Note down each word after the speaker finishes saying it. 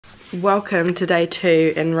Welcome to day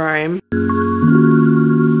 2 in Rome.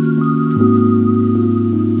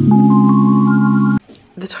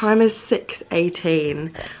 The time is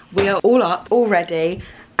 6:18. We are all up, all ready,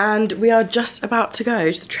 and we are just about to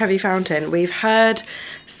go to the Trevi fountain. We've heard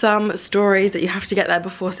some stories that you have to get there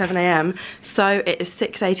before 7 AM, so it is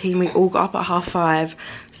 6:18. We all got up at 5:30,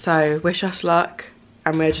 so wish us luck.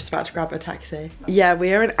 And we're just about to grab a taxi. Yeah,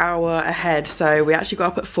 we are an hour ahead, so we actually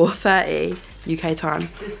got up at 4:30 UK time.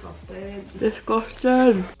 Disgusting.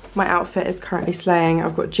 Disgusting. My outfit is currently slaying.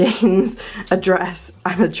 I've got jeans, a dress,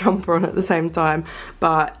 and a jumper on at the same time.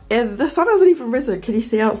 But the sun hasn't even risen. Can you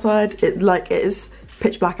see outside? It is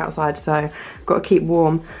pitch black outside, so got to keep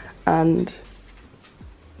warm. And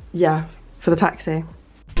yeah, for the taxi.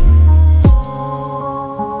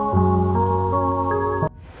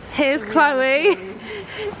 Here's Chloe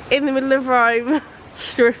in the middle of Rome,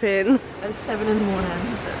 stripping. It's 7 in the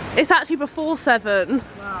morning. It's actually before 7.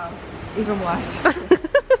 Wow, even worse.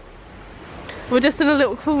 We're just in a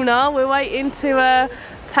little corner. We're waiting to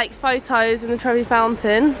take photos in the Trevi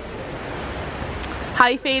fountain. How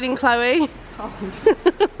you feeling, Chloe? Cold.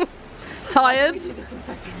 Tired?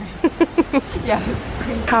 Yeah, it's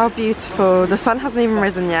pretty. How beautiful. The sun hasn't even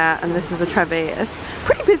risen yet, and this is the Trevi. It's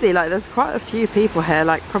pretty busy. Like, there's quite a few people here,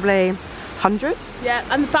 like probably 100. Yeah,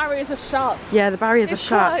 and the barriers are shut. Yeah, the barriers are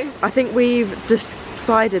shut. Closed. I think we've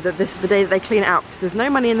decided that this is the day that they clean it out because there's no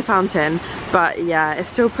money in the fountain. But yeah, it's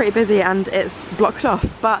still pretty busy and it's blocked off.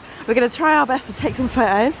 But we're going to try our best to take some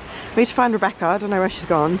photos. We need to find Rebecca. I don't know where she's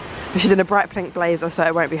gone. But she's in a bright pink blazer, so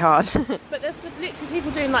it won't be hard. But there's literally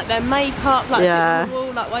people doing like their makeup, like sitting on the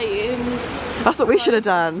wall, like waiting. That's what we should have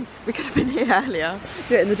done. We could have been here earlier.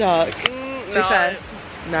 Do it in the dark. No.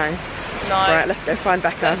 No. Right, let's go find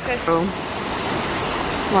Becca. Cool.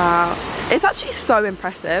 Wow. It's actually so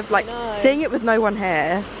impressive. Like, seeing it with no one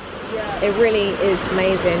here. Yeah. It really is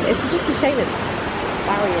amazing. It's just a shame it's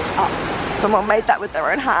barriers up. Someone made that with their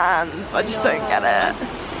own hands. I just don't get it.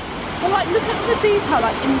 Well, like, look at the detail,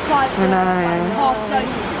 like, inside the half dome.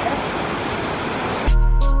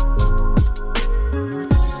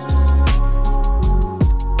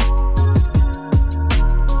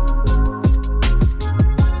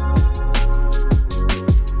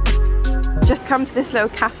 Just come to this little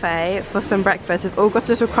cafe for some breakfast. We've all got a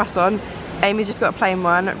little croissant. Amy's just got a plain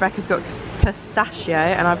one. Rebecca's got pistachio,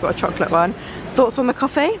 and I've got a chocolate one. Thoughts on the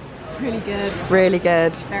coffee? Really good. Really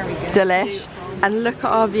good. Very good. Delish. And look at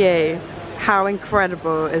our view. How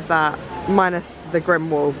incredible is that? Minus the grim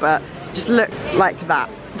wall, but just look like that.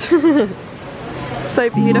 So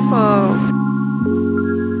beautiful.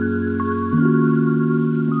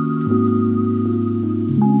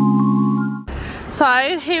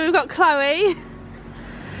 So here we've got Chloe.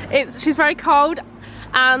 She's very cold,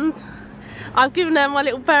 and I've given her my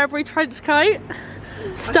little Burberry trench coat.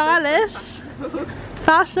 Stylish.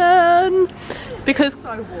 Fashion. Because it's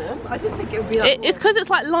so warm. I didn't think it would be that warm. It's because it's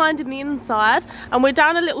like lined in the inside, and we're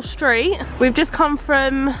down a little street. We've just come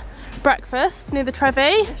from breakfast near the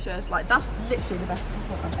Trevi. Delicious. Like, that's literally the best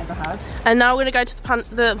croissant I've ever had. And now we're gonna go to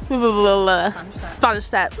the Spanish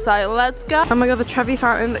Steps. So let's go. Oh my god, the Trevi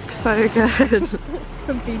fountain looks so good.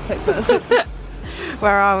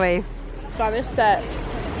 Where are we? Spanish Steps.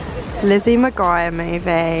 Lizzie McGuire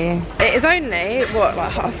movie. It is only, what,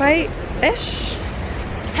 like 8:30-ish?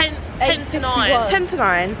 10 to 9. 10 to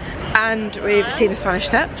 9, and we've seen the Spanish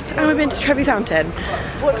Steps, and we've been to Trevi Fountain.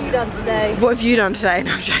 What have you done today? What have you done today?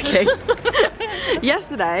 No, I'm joking.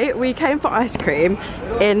 Yesterday, we came for ice cream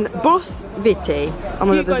in Boss Viti. Oh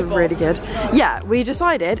my god, this is really good. Yeah, we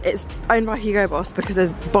decided it's owned by Hugo Boss because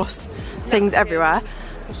there's Boss things everywhere.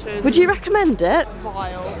 Would you recommend it?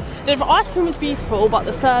 Vile. The ice cream was beautiful, but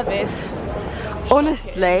the service...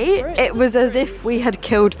 Honestly, it was as if we had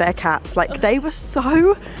killed their cats. Like, they were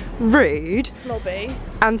so rude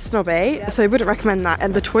and snobby, so I wouldn't recommend that.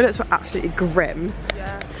 And the toilets were absolutely grim.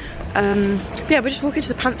 Yeah, we're just walking to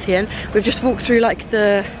the Pantheon. We've just walked through like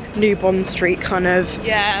the new Bond Street kind of.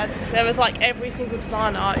 Yeah, there was like every single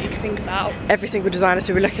designer you could think about. Every single designer, so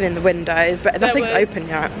we were looking in the windows, but nothing's open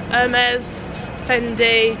yet. Hermes,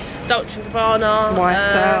 Fendi, Dolce & Gabbana,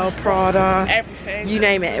 YSL, Prada, everything. You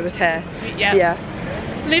name it, it was here. Yeah. So yeah.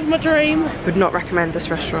 Live my dream. Would not recommend this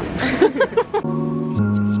restaurant.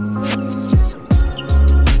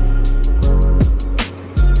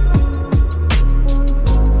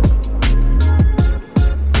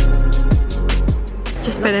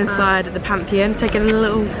 Just been inside the Pantheon, taking a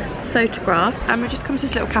little photographs, and we've just come to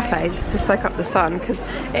this little cafe just to soak up the sun because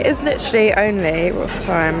it is literally only, what's the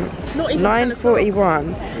time?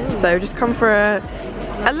 9:41. So we've just come for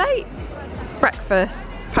a late breakfast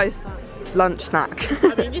post lunch snack.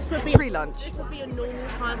 I mean, this would be pre-lunch. This would be a normal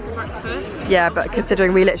time for breakfast. Yeah, but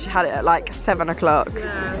considering we literally had it at like 7 o'clock.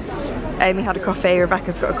 Yeah. Amy had a coffee,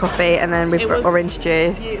 Rebecca's got a coffee, and then we've got orange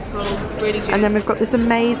juice. Beautiful, really good. And then we've got this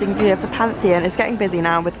amazing view of the Pantheon. It's getting busy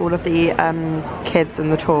now with all of the kids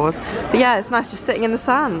and the tours. But yeah, it's nice just sitting in the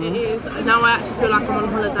sun. It is. Now I actually feel like I'm on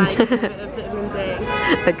holiday. A bit of vitamin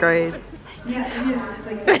D. Agreed.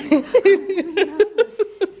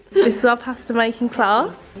 This is our pasta making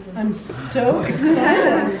class. I'm so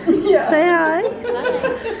excited. Say hi.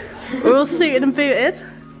 We're all suited and booted.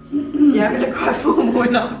 Yeah, we look quite formal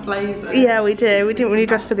in our blazers. Yeah, we do. We didn't really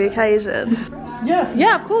dress for the occasion. Yes.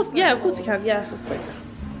 Yeah, of course. Yeah, of course we can. Yeah.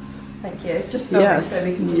 Thank you. It's just filming so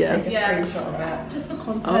we can just take a screenshot of it. Just for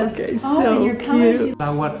content. Okay, so cute.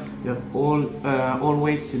 What you have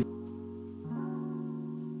always to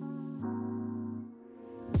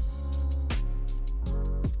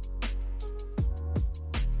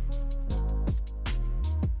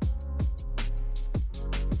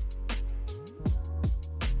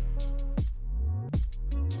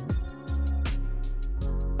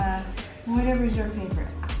Whatever is your favorite?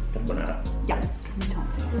 banana. Yeah.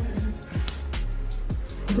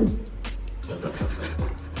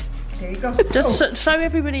 There you go. Just show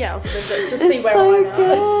everybody else. Let's just see It's where so I am.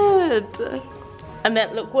 good. And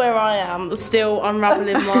then look where I am, still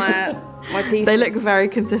unraveling my my piece. They look very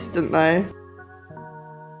consistent though.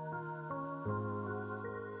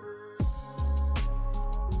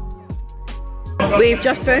 We've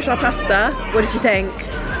just finished our pasta. What did you think?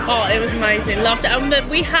 Oh, it was amazing. Loved it. And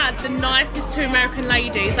we had the nicest two American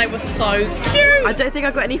ladies. They were so cute. I don't think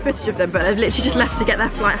I got any footage of them, but they've literally just left to get their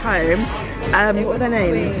flight home. What are their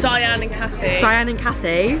names? Diane and Kathy. Diane and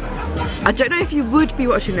Kathy. I don't know if you would be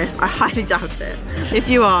watching this. I highly doubt it. If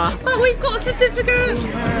you are. But we've got certificates.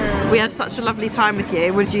 We had such a lovely time with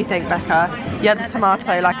you. What did you think, Becca? You had the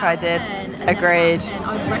tomato like I did. Agreed.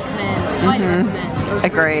 I'd recommend. Highly recommend.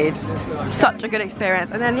 Agreed. Such a good experience.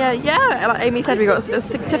 And then yeah, like Amy said, we got a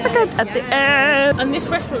certificate at the end. And this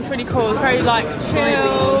restaurant's really cool. It's very like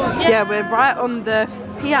chill. Yeah, we're right on the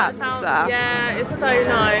piazza. Yeah, it's so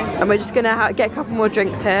nice. And we're just gonna get a couple more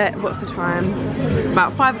drinks here. What's the time? It's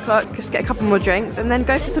about 5 o'clock. Just get a couple more drinks and then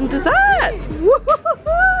go for some dessert.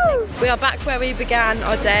 We are back where we began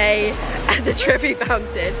our day at the Trevi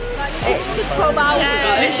fountain. Literally 12 hours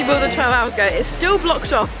ago. Literally more than 12 hours ago. It's still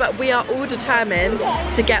blocked off, but we are all determined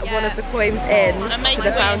to get one of the coins in to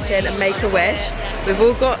the fountain and make a wish. We've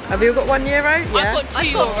all got, have you all got €1? Yeah. I've got 2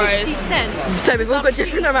 euros. 50 cents. So we've all got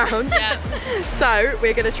different amounts. Yeah. So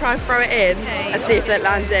we're going to try and throw it in and see if it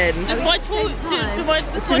lands in. Just my two,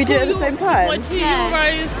 Should we do it at the same time? My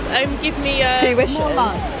 €2 give me 2 wishes. More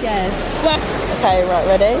luck, yes. Okay, right,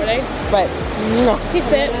 ready? Ready? Right. Kiss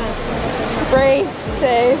it. 3,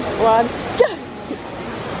 2, 1, go!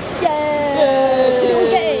 Yay! Did it all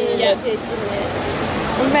get in? Yeah. It did, didn't it?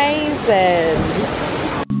 Amazing.